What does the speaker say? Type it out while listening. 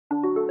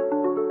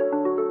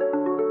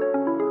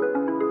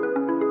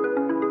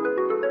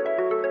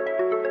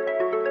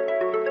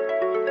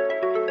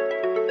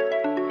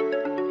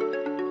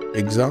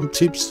exam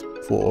tips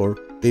for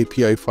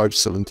API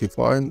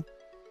 575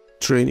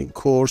 training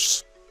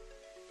course,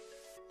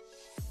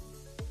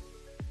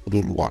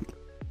 Module 1.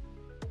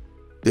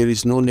 There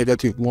is no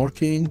negative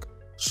marking,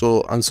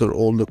 so answer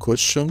all the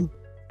questions.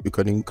 You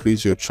can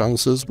increase your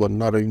chances by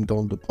narrowing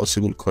down the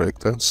possible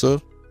correct answer.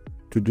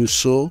 To do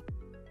so,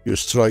 you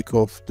strike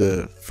off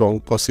the wrong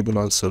possible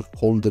answer,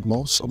 hold the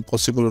mouse on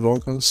possible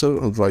wrong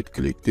answer and right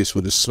click. This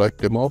will strike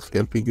them off,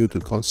 helping you to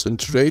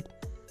concentrate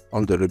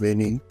on the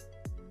remaining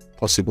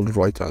possible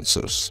right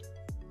answers.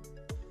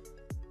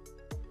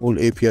 All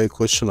API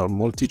questions are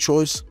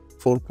multi-choice.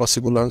 For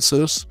possible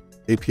answers,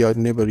 API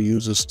never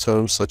uses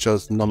terms such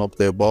as none of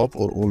the above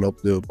or all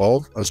of the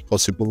above as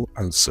possible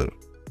answer.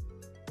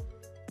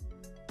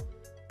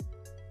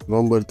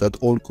 Remember that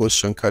all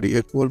questions carry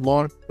equal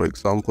mark. For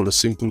example, a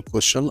simple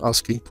question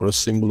asking for a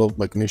symbol of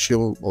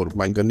magnesium or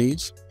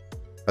manganese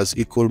has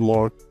equal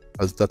mark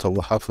as that of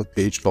a half a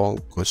page long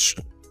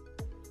question.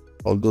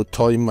 Although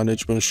time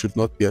management should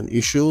not be an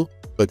issue,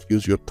 but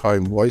use your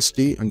time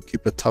wisely and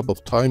keep a tab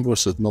of time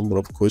versus number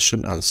of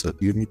questions answered.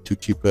 You need to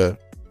keep a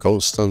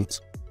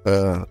constant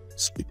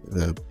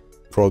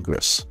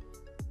progress.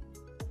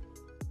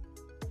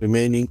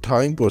 Remaining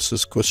time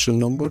versus question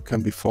number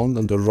can be found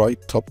on the right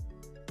top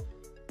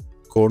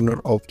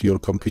corner of your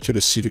computer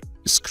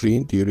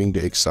screen during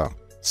the exam.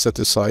 Set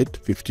aside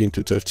 15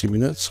 to 30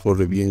 minutes for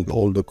reviewing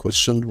all the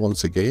questions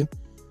once again,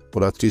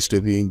 or at least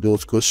reviewing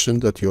those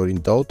questions that you are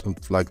in doubt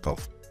and flagged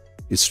off.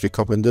 It's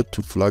recommended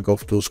to flag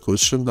off those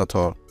questions that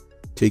are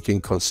taking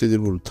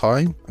considerable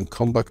time and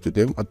come back to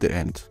them at the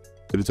end.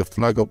 There is a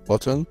flag up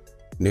button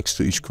next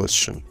to each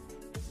question.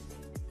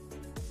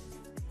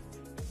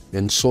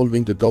 When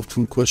solving the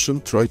doubtful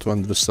question, try to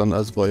understand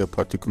as why a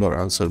particular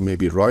answer may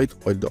be right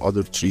while the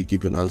other 3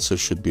 given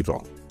answers should be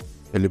wrong.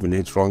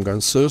 Eliminate wrong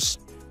answers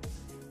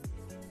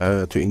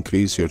to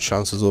increase your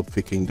chances of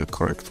picking the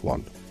correct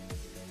one.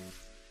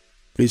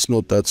 Please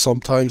note that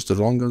sometimes the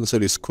wrong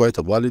answer is quite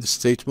a valid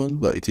statement,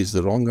 but it is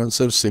the wrong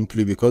answer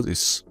simply because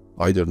it's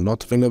either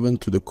not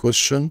relevant to the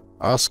question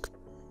asked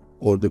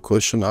or the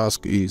question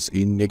asked is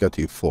in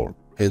negative form.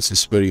 Hence,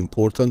 it's very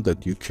important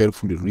that you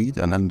carefully read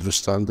and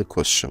understand the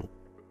question.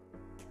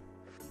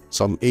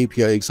 Some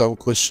API exam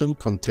questions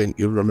contain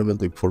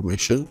irrelevant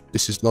information.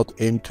 This is not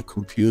aimed to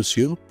confuse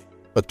you,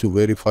 but to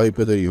verify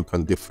whether you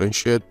can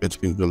differentiate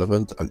between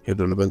relevant and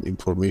irrelevant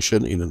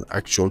information in an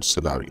actual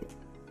scenario.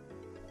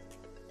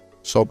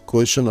 Some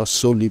questions are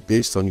solely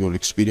based on your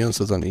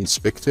experience as an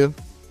inspector.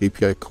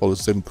 API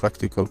calls them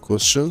practical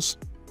questions.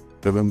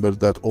 Remember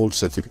that all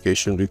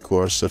certification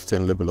requires a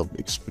certain level of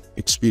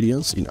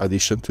experience in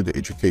addition to the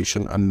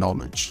education and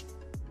knowledge.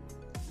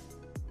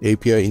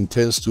 API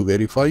intends to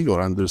verify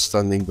your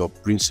understanding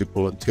of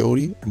principle and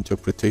theory,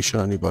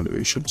 interpretation and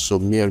evaluation, so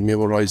mere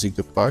memorizing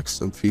the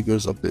facts and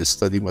figures of the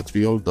study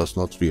material does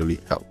not really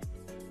help.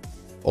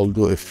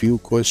 Although a few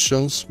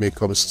questions may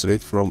come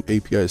straight from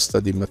API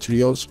study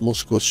materials,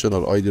 most questions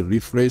are either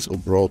rephrased or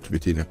brought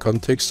within a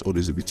context or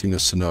is within a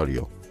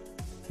scenario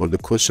where the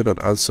question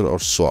and answer are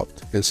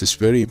swapped. Hence, it's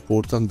very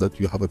important that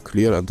you have a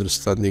clear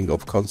understanding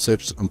of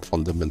concepts and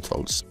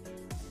fundamentals.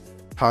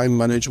 Time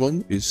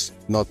management is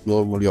not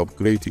normally of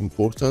great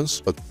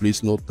importance, but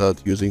please note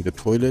that using the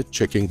toilet,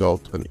 checking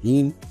out and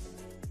in,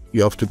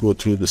 you have to go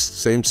through the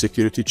same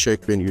security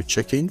check when you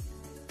check in.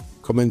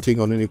 Commenting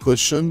on any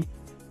question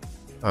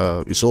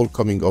is all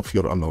coming off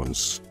your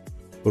allowance.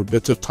 For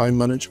better time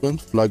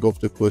management, flag off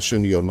the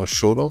question you are not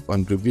sure of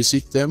and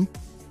revisit them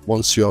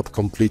once you have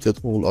completed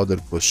all other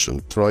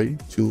questions. Try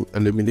to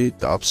eliminate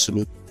the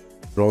absolute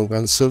wrong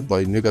answer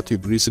by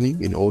negative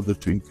reasoning in order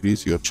to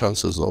increase your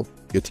chances of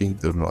getting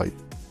the right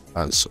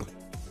answer.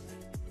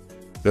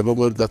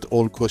 Remember that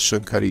all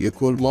questions carry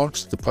equal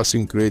marks. The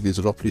passing grade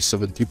is roughly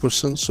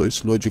 70%, so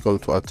it's logical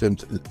to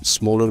attempt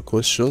smaller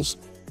questions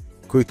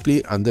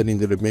quickly, and then in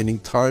the remaining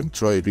time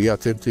try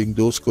reattempting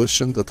those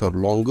questions that are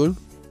longer,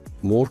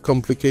 more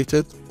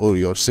complicated, or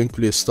you're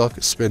simply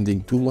stuck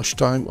spending too much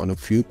time on a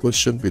few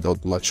questions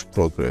without much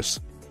progress.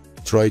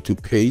 Try to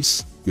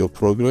pace your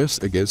progress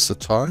against the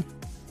time.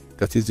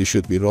 That is, you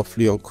should be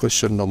roughly on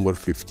question number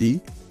 50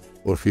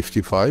 or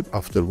 55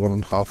 after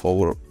 1.5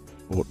 hours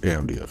or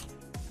earlier.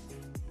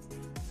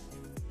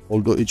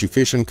 Although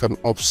education can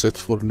offset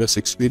for less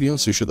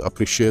experience, you should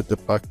appreciate the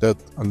fact that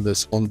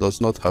unless one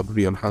does not have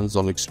real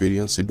hands-on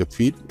experience in the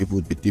field, it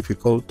would be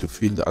difficult to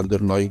feel the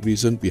underlying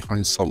reason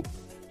behind some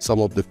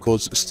of the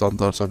code's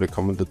standards and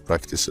recommended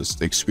practices.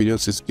 The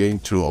experience is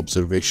gained through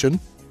observation,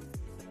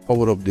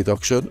 power of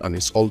deduction, and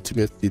is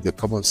ultimately the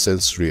common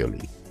sense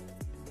really.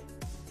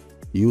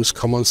 Use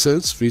common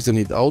sense, reason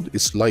it out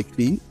is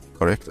likely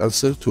correct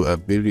answer to a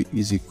very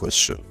easy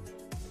question.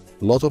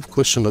 A lot of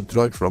questions are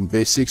derived from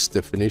basics,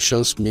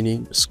 definitions,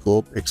 meaning,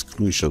 scope,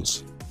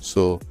 exclusions.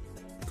 So,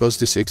 because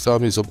this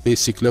exam is of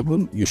basic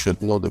level, you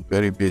should know the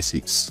very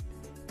basics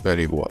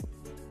very well.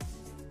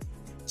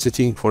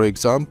 Sitting for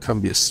exam can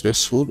be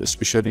stressful,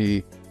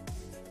 especially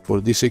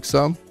for this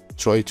exam.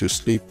 Try to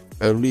sleep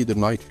early the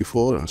night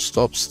before and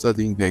stop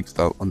studying the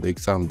exam on the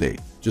exam day.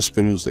 Just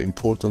peruse the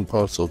important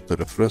parts of the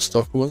reference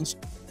documents,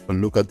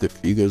 and look at the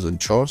figures and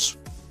charts,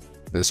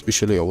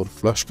 especially our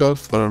flashcard,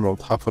 for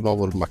around half an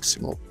hour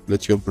maximum.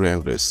 Let your brain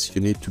rest.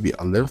 You need to be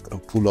alert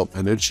and full of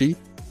energy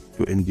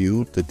to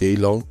endure the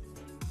day-long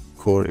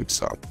core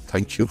exam.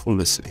 Thank you for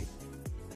listening.